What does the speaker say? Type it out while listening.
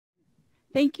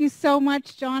Thank you so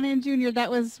much, John and Junior.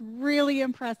 That was really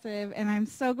impressive, and I'm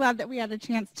so glad that we had a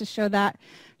chance to show that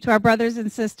to our brothers and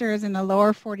sisters in the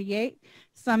lower 48.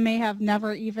 Some may have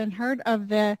never even heard of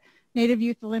the Native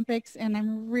Youth Olympics, and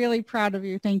I'm really proud of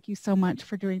you. Thank you so much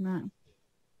for doing that.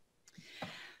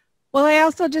 Well, I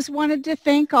also just wanted to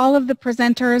thank all of the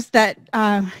presenters that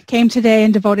came today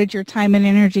and devoted your time and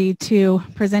energy to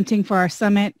presenting for our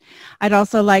summit. I'd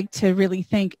also like to really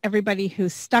thank everybody who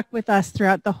stuck with us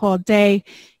throughout the whole day.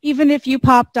 Even if you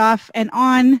popped off and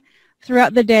on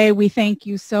throughout the day, we thank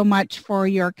you so much for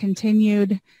your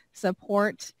continued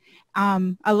support.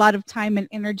 A lot of time and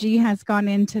energy has gone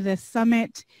into this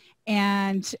summit,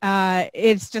 and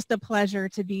it's just a pleasure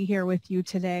to be here with you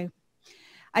today.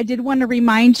 I did want to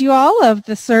remind you all of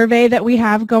the survey that we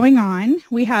have going on.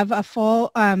 We have a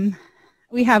full,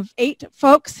 we have 8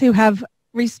 folks who have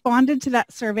responded to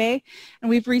that survey, and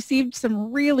we've received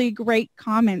some really great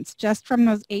comments just from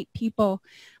those 8 people.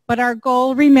 But our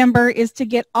goal, remember, is to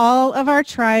get all of our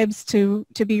tribes to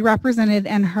be represented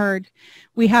and heard.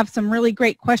 We have some really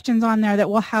great questions on there that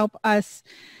will help us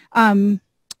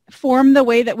form the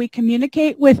way that we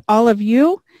communicate with all of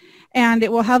you. And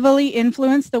it will heavily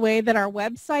influence the way that our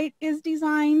website is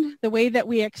designed, the way that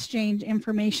we exchange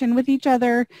information with each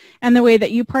other, and the way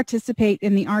that you participate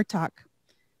in the RTOC.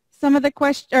 Some of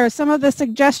the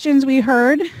suggestions we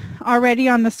heard already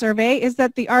on the survey is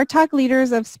that the RTOC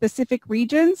leaders of specific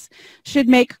regions should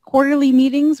make quarterly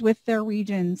meetings with their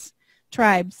regions,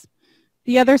 tribes.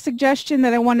 The other suggestion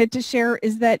that I wanted to share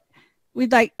is that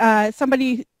we'd like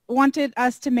somebody wanted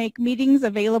us to make meetings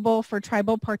available for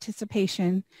tribal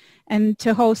participation and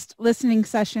to host listening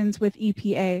sessions with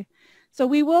EPA. So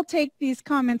we will take these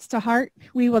comments to heart.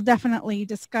 We will definitely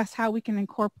discuss how we can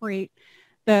incorporate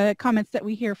the comments that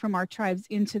we hear from our tribes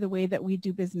into the way that we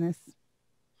do business.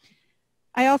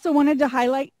 I also wanted to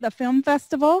highlight the film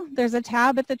festival. There's a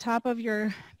tab at the top of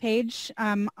your page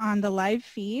on the live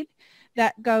feed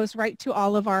that goes right to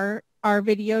all of our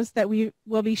videos that we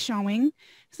will be showing.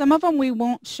 Some of them we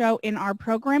won't show in our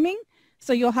programming,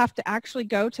 so you'll have to actually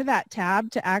go to that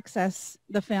tab to access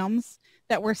the films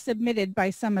that were submitted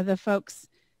by some of the folks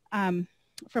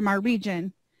from our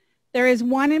region. There is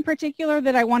one in particular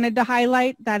that I wanted to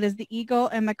highlight. That is the Eagle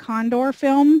and the Condor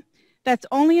film that's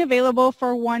only available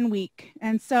for 1 week.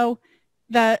 And so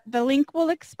the link will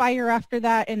expire after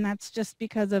that, and that's just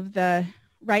because of the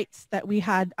rights that we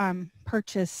had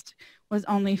purchased was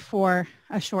only for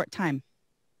a short time.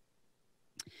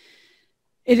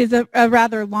 It is a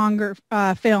rather longer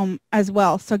film as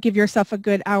well, so give yourself a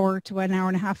good hour to an hour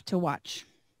and a half to watch.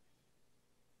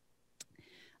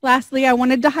 Lastly, I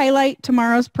wanted to highlight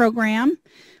tomorrow's program.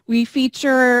 We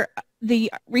feature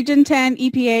the Region 10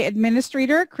 EPA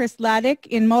Administrator, Chris Laddick,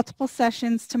 in multiple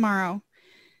sessions tomorrow.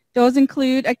 Those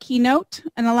include a keynote,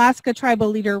 an Alaska Tribal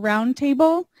Leader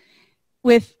Roundtable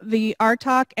with the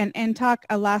RTOC and NTOC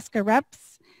Alaska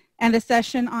reps, and a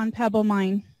session on Pebble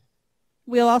Mine.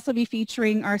 We'll also be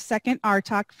featuring our second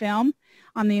RTOC film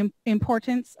on the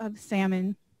importance of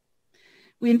salmon.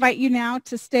 We invite you now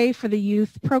to stay for the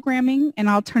youth programming, and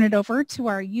I'll turn it over to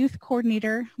our youth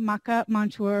coordinator, Maka,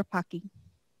 Monture, Paki.